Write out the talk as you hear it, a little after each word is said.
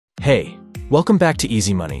Hey, welcome back to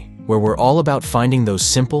Easy Money, where we're all about finding those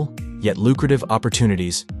simple, yet lucrative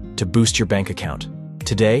opportunities to boost your bank account.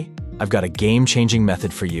 Today, I've got a game-changing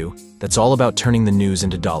method for you that's all about turning the news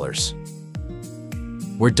into dollars.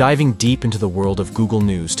 We're diving deep into the world of Google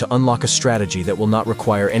News to unlock a strategy that will not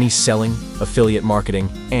require any selling, affiliate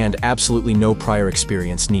marketing, and absolutely no prior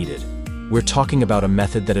experience needed. We're talking about a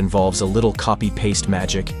method that involves a little copy-paste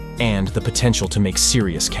magic and the potential to make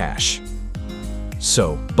serious cash.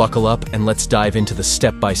 So, buckle up and let's dive into the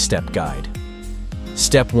step-by-step guide.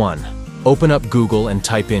 Step 1. Open up Google and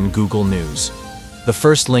type in Google News. The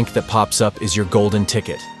first link that pops up is your golden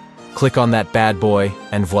ticket. Click on that bad boy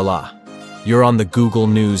and voila! You're on the Google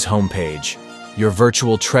News homepage, your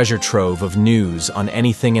virtual treasure trove of news on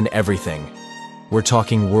anything and everything. We're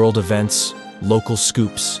talking world events, local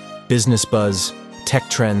scoops, business buzz, tech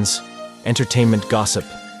trends, entertainment gossip,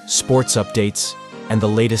 sports updates, and the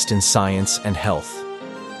latest in science and health.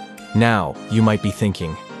 Now, you might be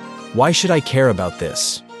thinking, why should I care about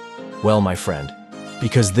this? Well, my friend,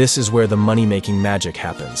 because this is where the money-making magic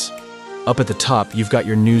happens. Up at the top, you've got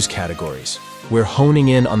your news categories. We're honing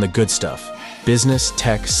in on the good stuff: business,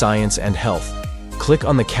 tech, science, and health. Click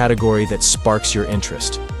on the category that sparks your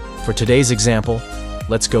interest. For today's example,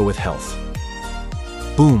 let's go with health.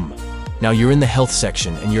 Boom! Now you're in the health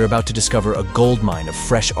section and you're about to discover a goldmine of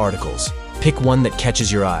fresh articles. Pick one that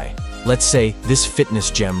catches your eye. Let's say this fitness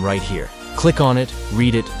gem right here. Click on it,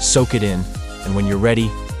 read it, soak it in, and when you're ready,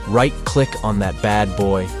 right-click on that bad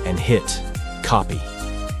boy and hit copy.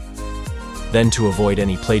 Then, to avoid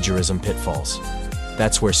any plagiarism pitfalls,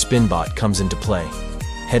 that's where Spinbot comes into play.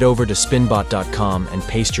 Head over to spinbot.com and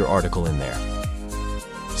paste your article in there.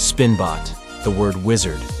 Spinbot, the word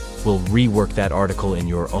wizard, will rework that article in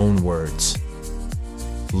your own words.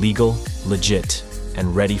 Legal, legit,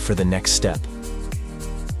 and ready for the next step.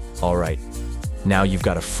 All right, now you've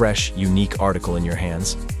got a fresh, unique article in your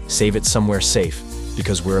hands. Save it somewhere safe,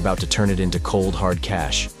 because we're about to turn it into cold, hard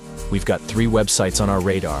cash. We've got 3 websites on our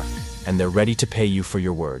radar, and they're ready to pay you for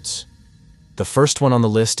your words. The first one on the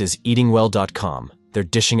list is eatingwell.com. They're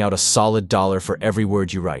dishing out a solid $1 for every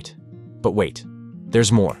word you write. But wait,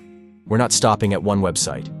 there's more. We're not stopping at one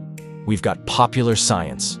website. We've got Popular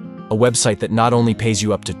Science, a website that not only pays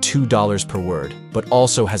you up to $2 per word, but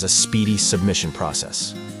also has a speedy submission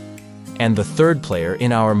process. And the third player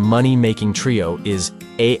in our money-making trio is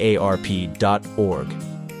aarp.org,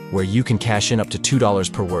 where you can cash in up to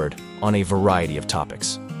 $2 per word on a variety of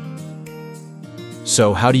topics.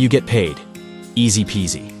 So how do you get paid? Easy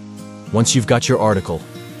peasy. Once you've got your article,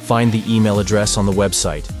 find the email address on the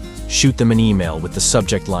website, shoot them an email with the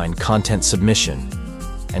subject line Content Submission,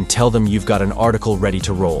 and tell them you've got an article ready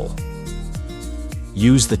to roll.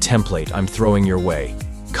 Use the template I'm throwing your way.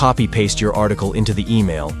 Copy-paste your article into the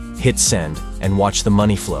email, hit send, and watch the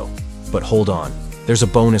money flow. But hold on, there's a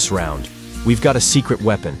bonus round. We've got a secret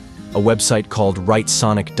weapon, a website called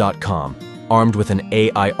writesonic.com, armed with an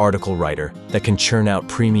AI article writer that can churn out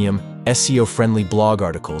premium, SEO-friendly blog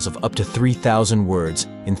articles of up to 3,000 words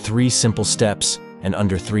in 3 simple steps and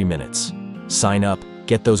under 3 minutes. Sign up,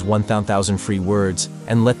 get those 1,000 free words,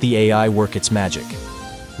 and let the AI work its magic.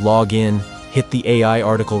 Log in, hit the AI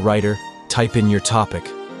article writer, type in your topic,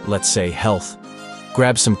 let's say health.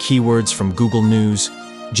 Grab some keywords from Google News,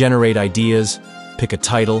 generate ideas, pick a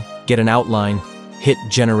title, get an outline, hit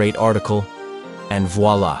generate article, and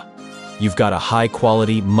voila! You've got a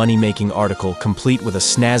high-quality, money-making article complete with a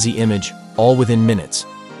snazzy image, all within minutes.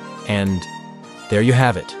 And there you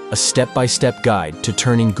have it, a step-by-step guide to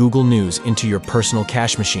turning Google News into your personal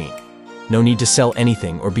cash machine. No need to sell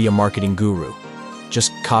anything or be a marketing guru.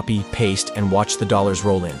 Just copy, paste, and watch the dollars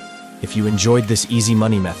roll in. If you enjoyed this easy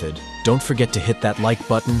money method, don't forget to hit that like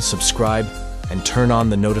button, subscribe, and turn on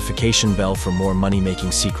the notification bell for more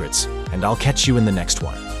money-making secrets. And I'll catch you in the next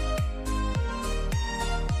one.